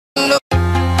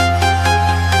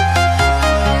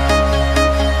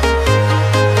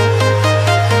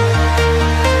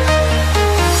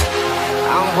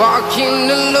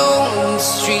Walking alone, the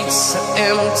streets are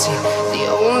empty. The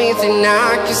only thing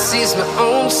I can see is my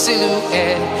own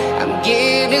silhouette. I'm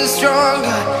getting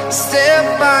stronger,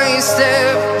 step by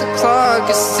step. The clock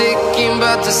is ticking,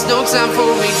 but there's no time for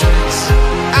regrets.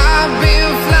 I've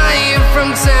been flying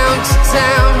from town to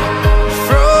town,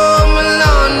 from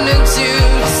London to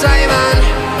Taiwan.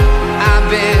 I've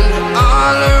been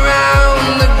all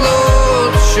around the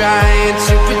globe, trying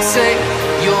to protect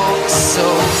your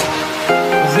soul.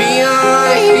 We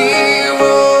are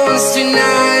heroes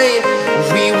tonight.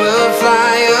 We will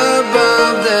fly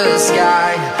above the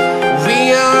sky.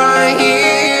 We are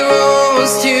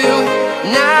heroes tonight.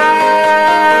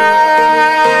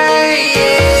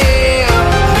 Yeah.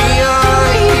 We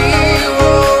are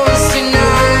heroes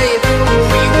tonight.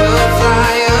 We will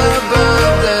fly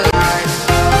above the sky.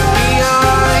 We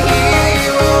are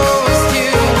heroes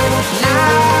tonight.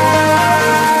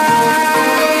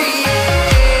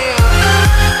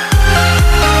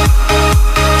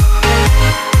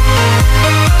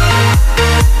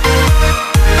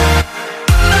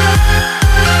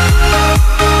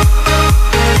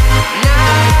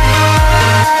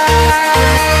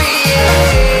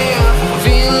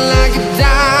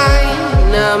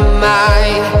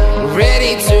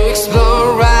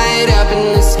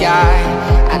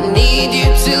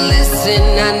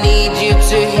 I need you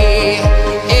to hear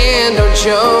and don't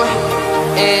show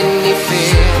any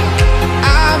fear.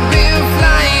 I've been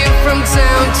flying from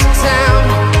town to town,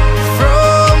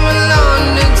 from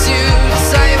London to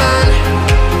Taiwan.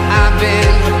 I've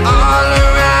been all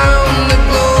around the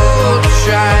globe,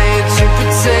 trying to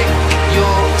protect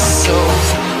your soul.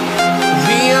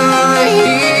 We are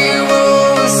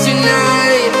heroes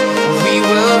tonight. We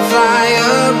will fly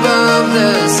above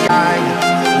the sky.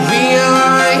 We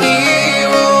are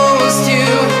heroes tonight.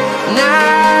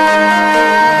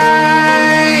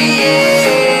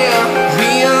 Yeah.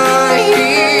 We are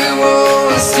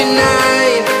heroes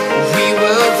tonight. We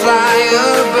will fly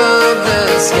above the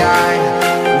sky.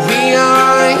 We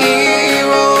are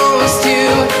heroes tonight.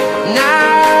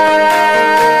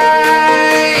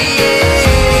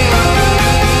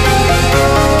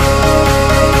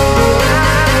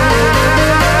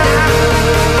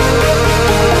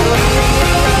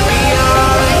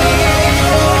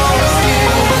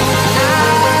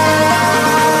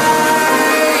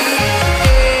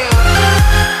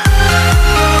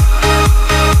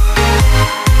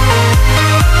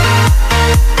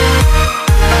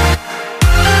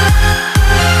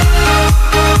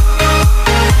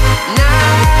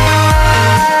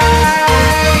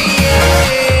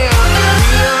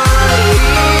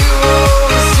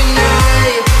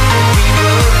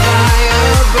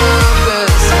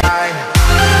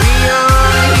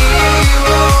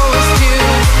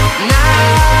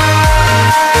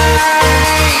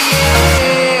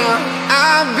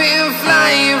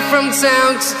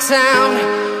 Town to town,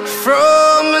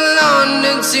 from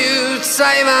London to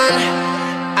Taiwan.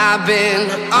 I've been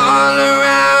all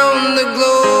around the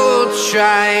globe,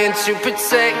 trying to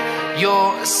protect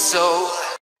your soul.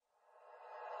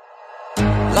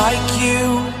 Like you,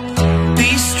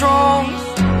 be strong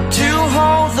to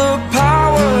hold the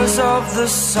powers of the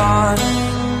sun.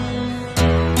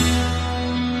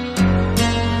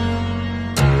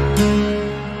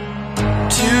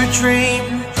 To dream,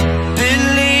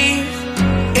 believe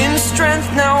in strength.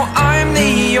 Now I'm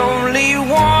the only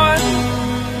one,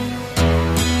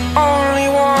 only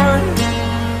one.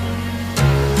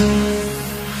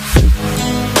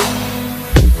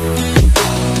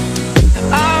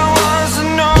 I was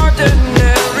an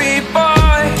ordinary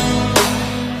boy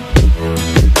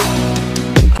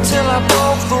till I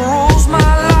broke the rules,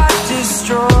 my life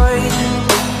destroyed,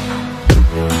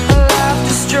 a life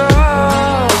destroyed.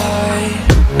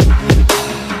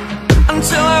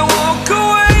 Until I walk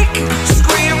awake,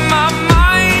 scream my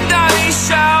mind, I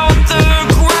shout, the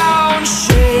ground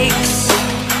shakes.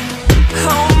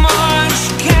 How much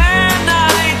can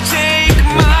I take?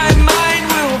 My mind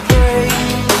will break.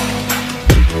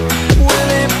 Will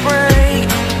it break?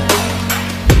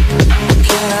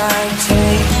 Can I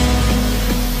take?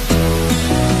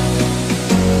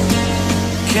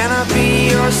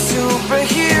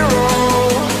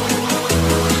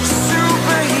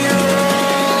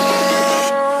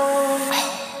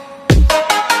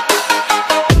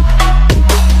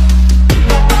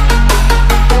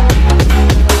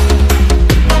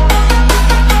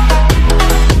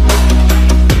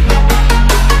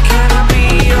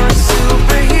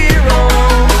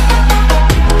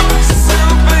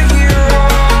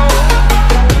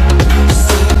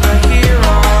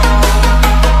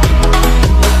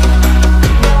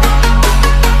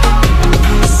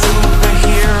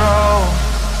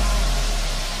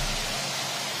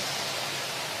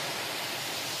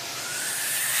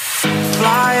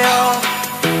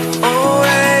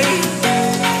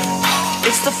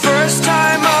 It's the first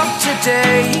time of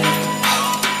today.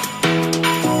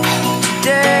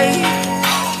 Today.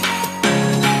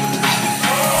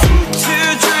 To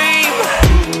dream,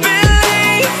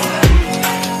 believe.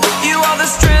 You are the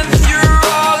strength, you're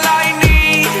all I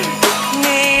need.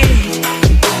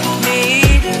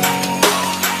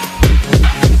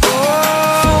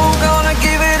 Oh, gonna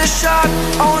give it a shot.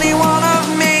 Only one of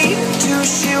me to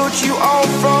shield you all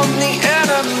from the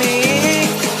enemy.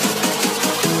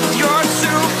 You're a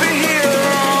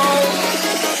superhero.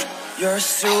 You're a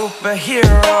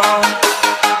superhero.